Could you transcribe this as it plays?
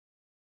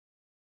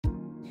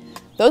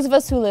Those of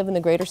us who live in the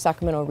greater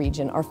Sacramento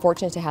region are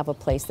fortunate to have a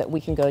place that we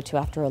can go to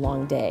after a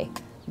long day.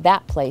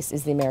 That place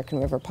is the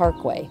American River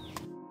Parkway.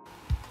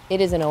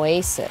 It is an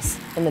oasis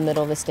in the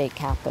middle of the state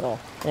capitol,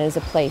 and it is a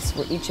place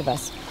where each of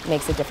us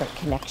makes a different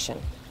connection.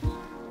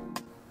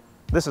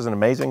 This is an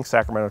amazing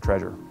Sacramento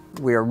treasure.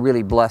 We are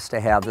really blessed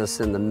to have this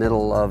in the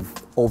middle of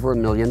over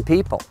 1 million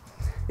people.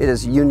 It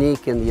is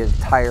unique in the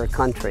entire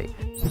country.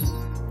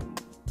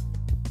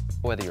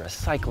 Whether you're a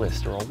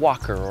cyclist or a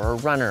walker or a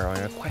runner or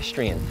an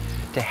equestrian,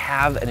 to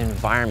have an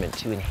environment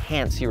to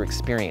enhance your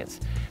experience,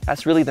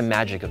 that's really the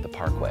magic of the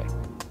Parkway.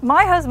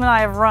 My husband and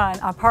I have run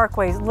on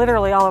parkways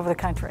literally all over the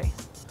country.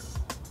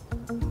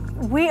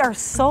 We are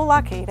so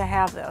lucky to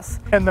have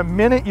this. And the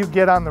minute you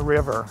get on the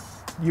river,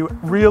 you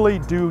really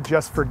do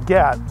just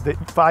forget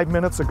that 5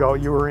 minutes ago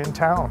you were in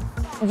town.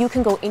 You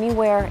can go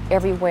anywhere,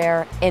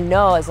 everywhere, and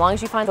know as long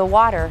as you find the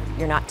water,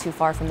 you're not too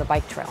far from the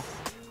bike trail.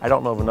 I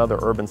don't know of another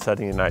urban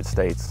setting in the United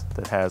States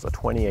that has a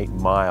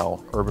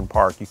 28-mile urban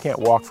park. You can't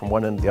walk from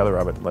one end to the other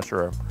of it unless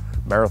you're a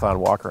marathon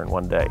walker in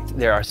one day.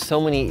 There are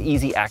so many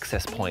easy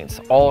access points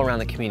all around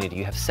the community.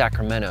 You have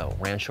Sacramento,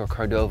 Rancho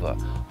Cordova,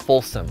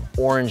 Folsom,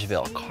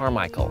 Orangeville,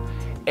 Carmichael.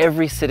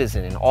 Every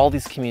citizen in all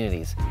these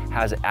communities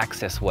has an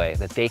access way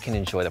that they can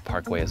enjoy the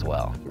Parkway as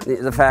well.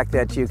 The fact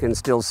that you can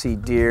still see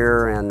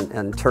deer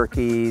and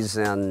turkeys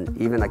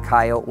and even a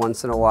coyote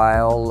once in a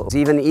while,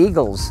 even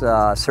eagles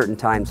certain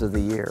times of the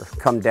year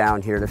come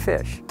down here to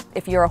fish.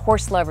 If you're a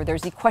horse lover,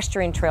 there's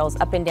equestrian trails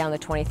up and down the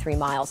 23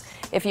 miles.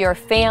 If you're a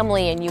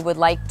family and you would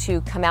like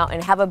to come out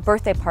and have a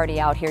birthday party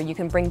out here, you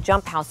can bring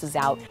jump houses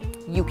out.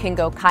 You can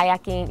go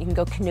kayaking, you can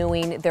go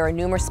canoeing. There are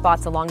numerous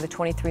spots along the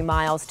 23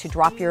 miles to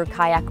drop your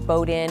kayak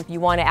boat in. If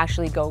you want to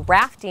actually go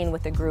rafting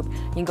with a group,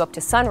 you can go up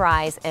to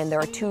Sunrise, and there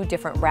are 2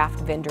 different raft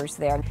vendors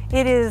there.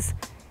 It is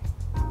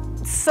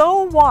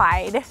so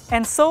wide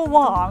and so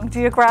long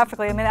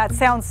geographically. I mean, that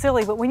sounds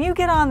silly, but when you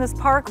get on this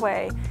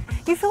parkway,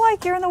 you feel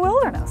like you're in the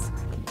wilderness.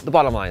 The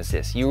bottom line is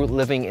this: you're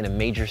living in a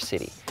major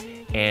city,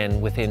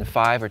 and within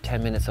 5 or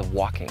 10 minutes of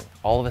walking,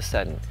 all of a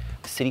sudden,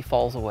 the city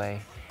falls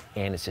away,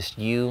 and it's just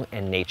you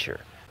and nature.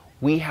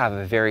 We have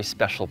a very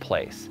special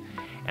place,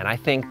 and I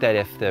think that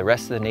if the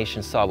rest of the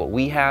nation saw what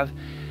we have,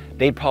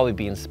 they'd probably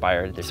be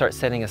inspired to start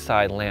setting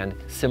aside land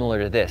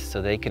similar to this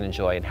so they can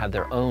enjoy and have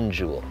their own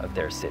jewel of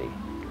their city.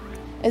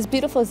 As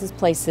beautiful as this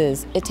place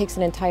is, it takes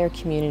an entire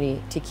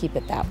community to keep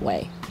it that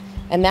way.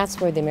 And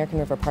that's where the American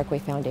River Parkway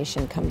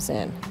Foundation comes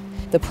in.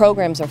 The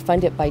programs are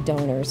funded by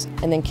donors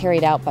and then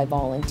carried out by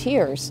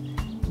volunteers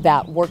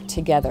that work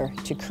together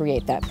to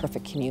create that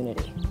perfect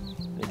community.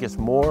 It gets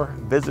more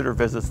visitor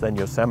visits than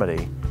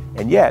Yosemite,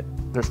 and yet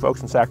there's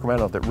folks in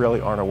Sacramento that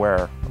really aren't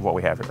aware of what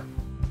we have here.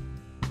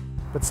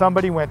 But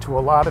somebody went to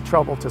a lot of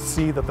trouble to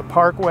see that the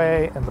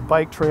parkway and the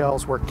bike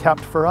trails were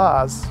kept for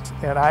us,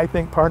 and I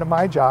think part of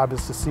my job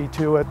is to see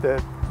to it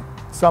that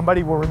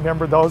somebody will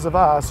remember those of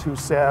us who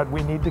said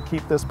we need to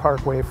keep this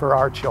parkway for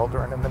our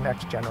children and the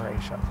next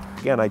generation.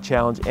 Again, I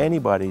challenge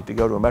anybody to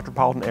go to a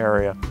metropolitan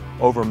area,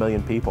 over 1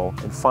 million people,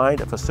 and find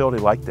a facility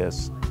like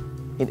this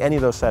in any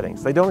of those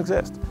settings. They don't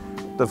exist.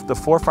 The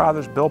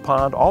forefathers, Bill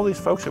Pond, all these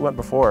folks that went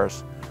before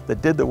us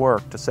that did the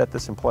work to set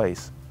this in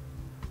place,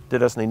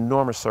 did us an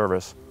enormous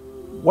service.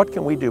 What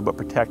can we do but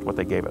protect what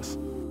they gave us?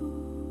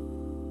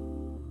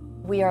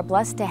 We are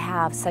blessed to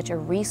have such a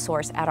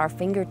resource at our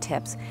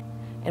fingertips,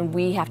 and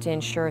we have to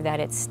ensure that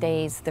it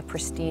stays the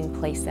pristine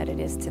place that it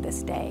is to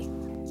this day.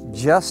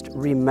 Just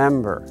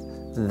remember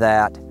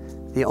that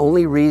the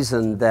only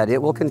reason that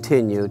it will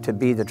continue to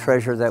be the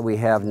treasure that we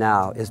have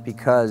now is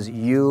because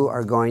you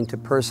are going to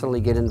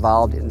personally get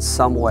involved in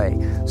some way,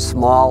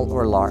 small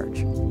or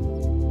large.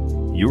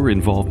 Your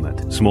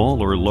involvement,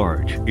 small or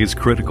large, is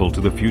critical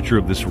to the future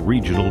of this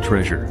regional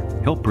treasure.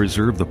 Help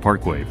preserve the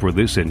Parkway for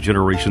this and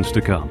generations to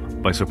come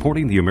by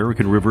supporting the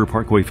American River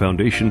Parkway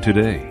Foundation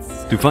today.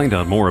 To find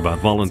out more about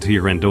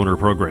volunteer and donor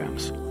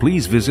programs,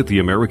 please visit the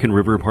American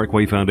River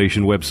Parkway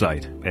Foundation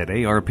website at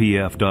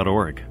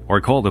arpf.org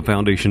or call the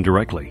foundation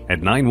directly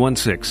at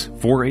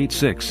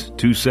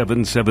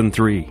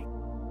 916-486-2773.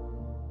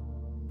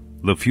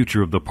 The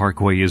future of the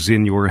Parkway is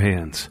in your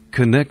hands.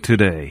 Connect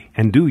today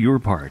and do your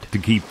part to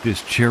keep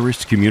this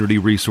cherished community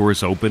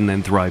resource open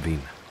and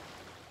thriving.